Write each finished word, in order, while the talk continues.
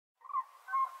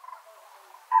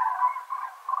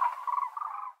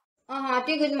A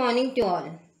hearty good morning to all.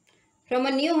 From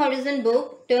a New Horizon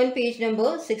book, turn page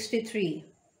number 63.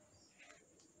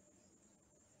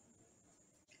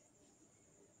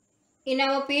 In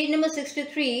our page number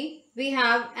 63, we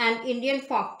have an Indian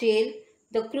folktale,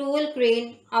 The Cruel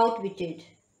Crane Outwitted.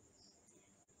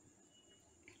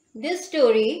 This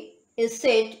story is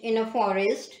set in a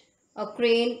forest. A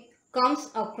crane comes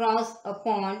across a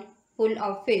pond full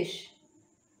of fish.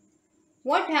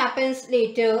 What happens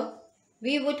later,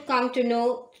 we would come to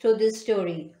know through this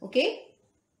story, okay?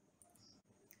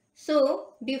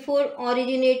 So, before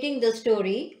originating the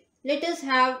story, let us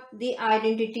have the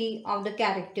identity of the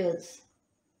characters.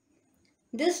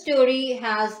 This story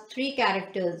has three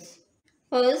characters.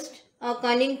 First, a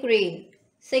cunning crane.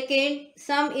 Second,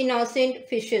 some innocent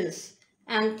fishes.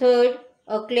 And third,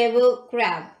 a clever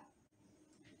crab.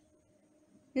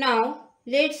 Now,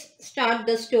 let's start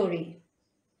the story.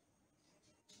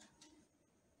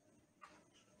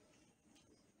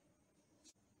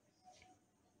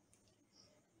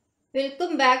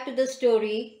 Welcome back to the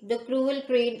story, The Cruel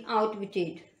Crane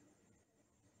Outwitted.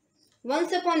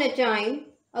 Once upon a time,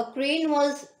 a crane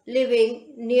was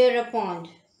living near a pond.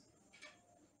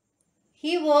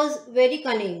 He was very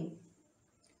cunning.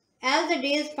 As the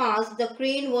days passed, the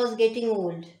crane was getting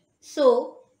old.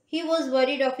 So, he was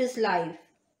worried of his life.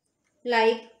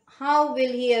 Like, how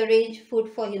will he arrange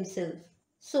food for himself?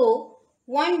 So,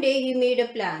 one day he made a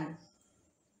plan.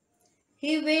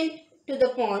 He went to the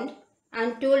pond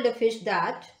and told the fish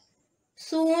that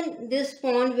soon this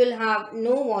pond will have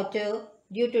no water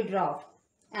due to drought.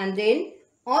 And then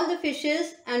all the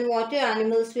fishes and water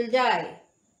animals will die.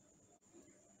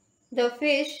 The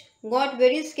fish got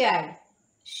very scared.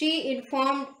 She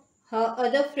informed her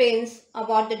other friends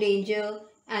about the danger,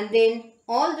 and then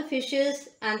all the fishes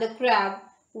and the crab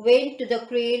went to the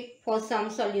crane for some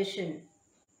solution.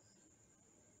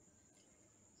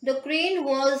 The crane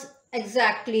was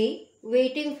exactly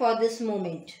waiting for this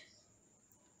moment.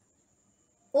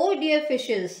 Oh dear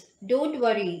fishes, don't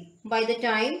worry, by the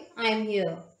time I am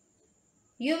here,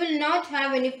 you will not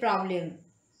have any problem.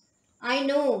 I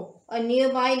know a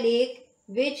nearby lake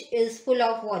which is full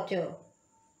of water.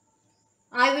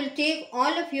 I will take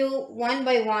all of you one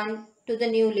by one to the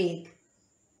new lake.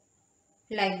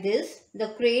 Like this, the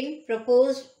crane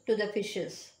proposed to the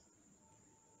fishes.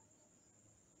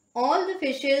 All the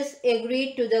fishes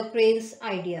agreed to the crane's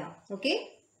idea.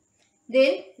 Okay.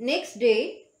 Then next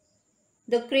day,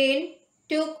 the crane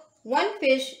took one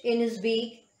fish in his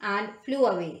beak and flew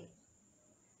away.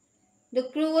 The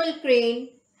cruel crane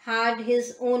had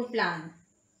his own plan.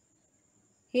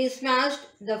 He smashed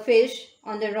the fish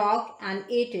on the rock and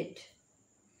ate it.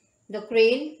 The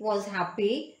crane was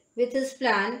happy with his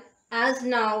plan as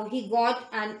now he got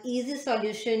an easy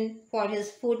solution for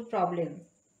his food problem.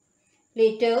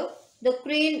 Later, the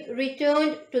crane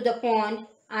returned to the pond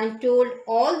and told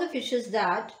all the fishes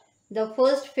that the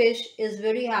first fish is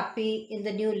very happy in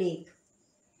the new lake.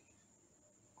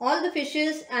 All the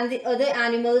fishes and the other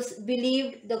animals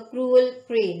believed the cruel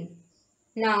crane.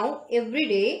 Now, every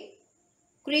day,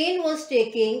 Crane was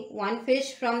taking one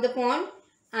fish from the pond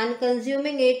and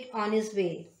consuming it on his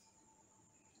way.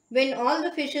 When all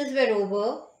the fishes were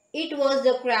over, it was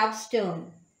the crab's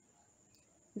turn.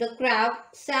 The crab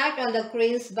sat on the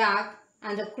crane's back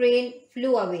and the crane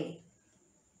flew away.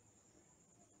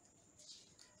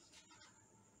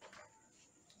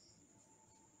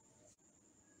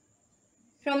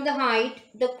 From the height,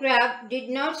 the crab did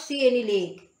not see any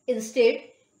lake. Instead,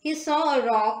 he saw a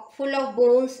rock full of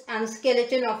bones and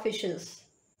skeleton of fishes.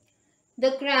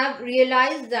 The crab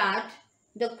realized that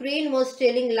the crane was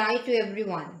telling lie to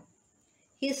everyone.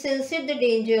 He sensed the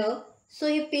danger, so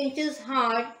he pinches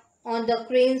hard on the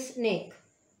crane's neck.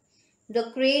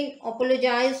 The crane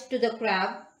apologized to the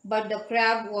crab, but the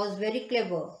crab was very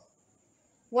clever.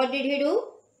 What did he do?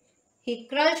 He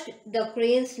crushed the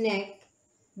crane's neck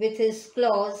with his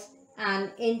claws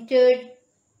and entered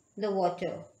the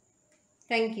water.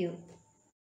 Thank you.